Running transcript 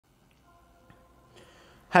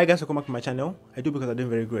Hi guys, welcome back to my channel. I do because I'm doing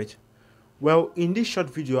very great. Well, in this short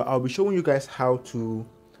video, I'll be showing you guys how to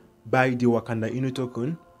buy the Wakanda Inu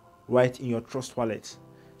token right in your Trust wallet.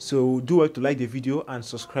 So do well to like the video and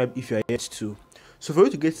subscribe if you are yet to. So for you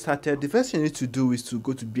to get started, the first thing you need to do is to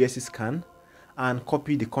go to BSC scan and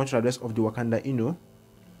copy the country address of the Wakanda Inu.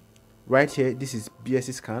 Right here, this is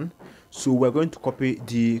BSC scan. So we're going to copy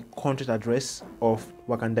the contract address of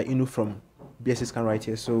Wakanda Inu from BSC scan right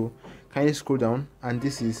here. So kindly scroll down, and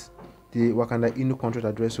this is the Wakanda Inu contract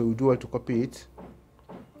address. So we do well to copy it.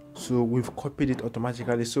 So we've copied it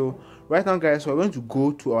automatically. So right now, guys, we're going to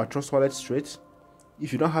go to our Trust wallet straight.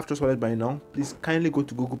 If you don't have Trust wallet by now, please kindly go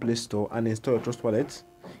to Google Play Store and install your Trust wallet.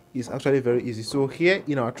 It's actually very easy. So here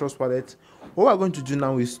in our Trust wallet, what we're going to do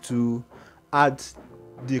now is to add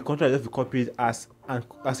the contract that we copied as a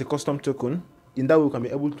custom token. In that way, we can be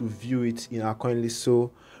able to view it in our coin list.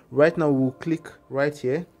 So right now, we'll click right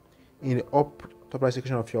here in the top right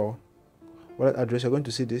section of your wallet address. You're going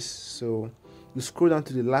to see this. So you scroll down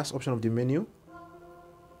to the last option of the menu.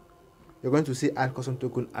 You're going to see add custom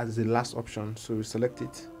token as the last option. So you select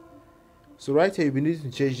it. So right here, you'll be needing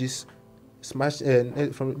to change this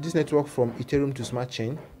from this network from Ethereum to Smart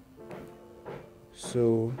Chain.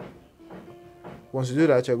 So once you do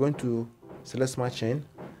that, you're going to select Smart Chain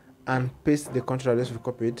and paste the contract address we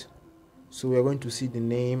copied. So we're going to see the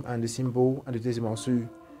name and the symbol and the decimal. So you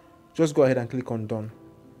just go ahead and click on done.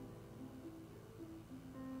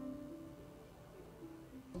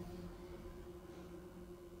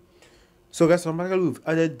 So guys, automatically we've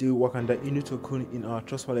added the Wakanda Inu token in our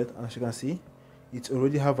Trust wallet, and as you can see, it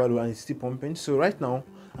already have value and it's still pumping. So right now,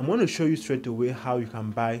 I'm going to show you straight away how you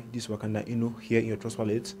can buy this Wakanda Inu here in your Trust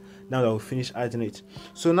wallet. Now that we'll finish adding it.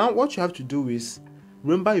 So now what you have to do is,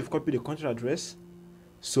 remember you've copied the contract address.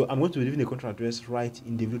 So I'm going to be leaving the contract address right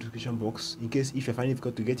in the video description box in case if you're finding it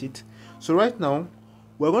difficult to get it. So right now,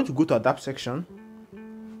 we're going to go to adapt section.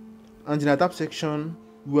 And in adapt section,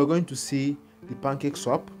 we're going to see the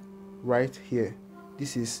Pancakeswap right here.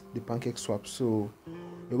 This is the Pancakeswap. So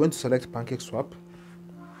you're going to select Pancakeswap.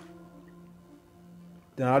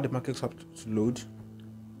 Then allow the Pancakeswap to load.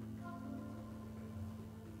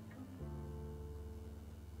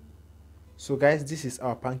 So guys, this is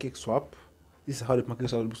our Pancakeswap. This is how the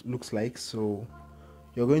Pancakeswap looks like. So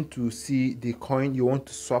you're going to see the coin you want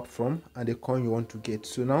to swap from and the coin you want to get.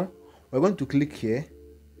 So now we're going to click here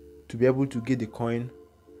to be able to get the coin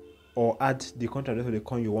or add the contract address of the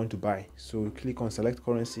coin you want to buy. So click on select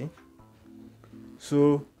currency.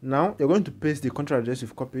 So now you're going to paste the contract address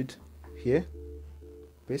you've copied here.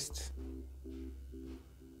 Paste.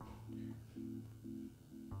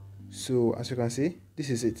 So as you can see,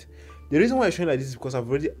 this is it. The reason why I'm showing like this is because I've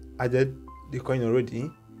already added the coin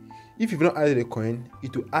already. If you've not added the coin,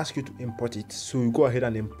 it will ask you to import it. So you go ahead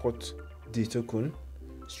and import the token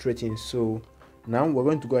straight in. So now we're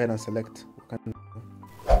going to go ahead and select Wakanda.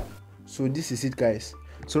 So this is it, guys.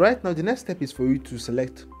 So right now the next step is for you to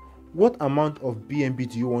select what amount of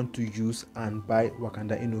BNB do you want to use and buy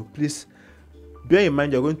Wakanda Inu. Please bear in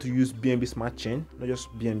mind you're going to use BNB Smart Chain, not just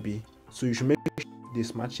BNB. So you should make the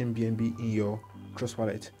Smart Chain BNB in your Trust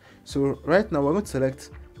wallet. So right now we're going to select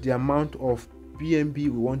the amount of BNB we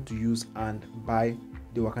want to use and buy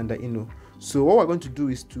the Wakanda Inu. So what we're going to do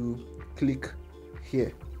is to click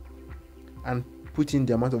here and put in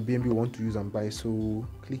the amount of BNB we want to use and buy. So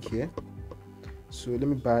click here. So let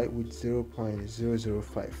me buy with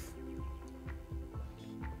 0.005.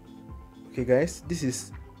 Okay guys, this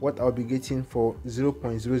is what I'll be getting for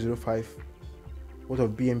 0.005 worth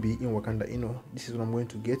of BNB in Wakanda Inu. This is what I'm going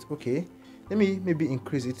to get. Okay, let me maybe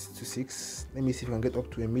increase it to 6. Let me see if I can get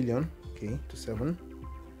up to 1 million. Okay, to 7.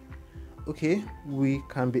 Okay, we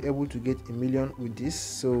can be able to get 1 million with this.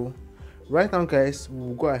 So right now, guys,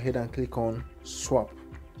 we'll go ahead and click on swap.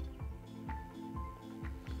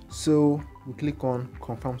 So we click on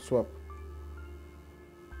confirm swap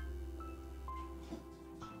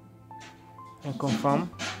and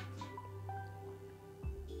confirm.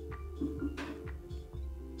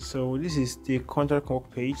 So this is the contract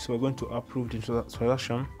work page. So we're going to approve the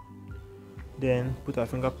transaction, then put our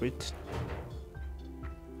fingerprint.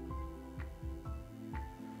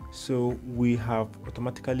 So we have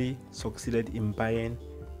automatically succeeded in buying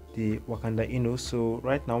the Wakanda Inu. So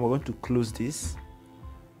right now we're going to close this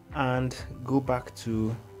and go back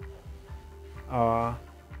to our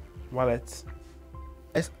wallet.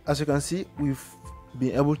 As you can see, we've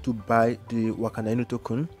been able to buy the Wakanda Inu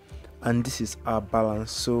token, and this is our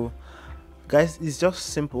balance. So guys, it's just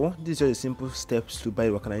simple. These are the simple steps to buy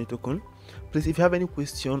the Wakanda Inu token. Please, if you have any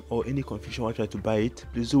question or any confusion while trying to buy it,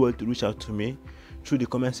 please do well to reach out to me through the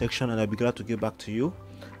comment section, and I'll be glad to get back to you.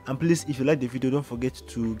 And please, if you like the video, don't forget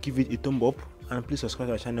to give it a thumb up, and please subscribe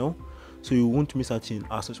to our channel so you won't miss out on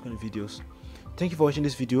our subsequent videos. Thank you for watching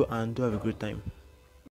this video, and do have a great time.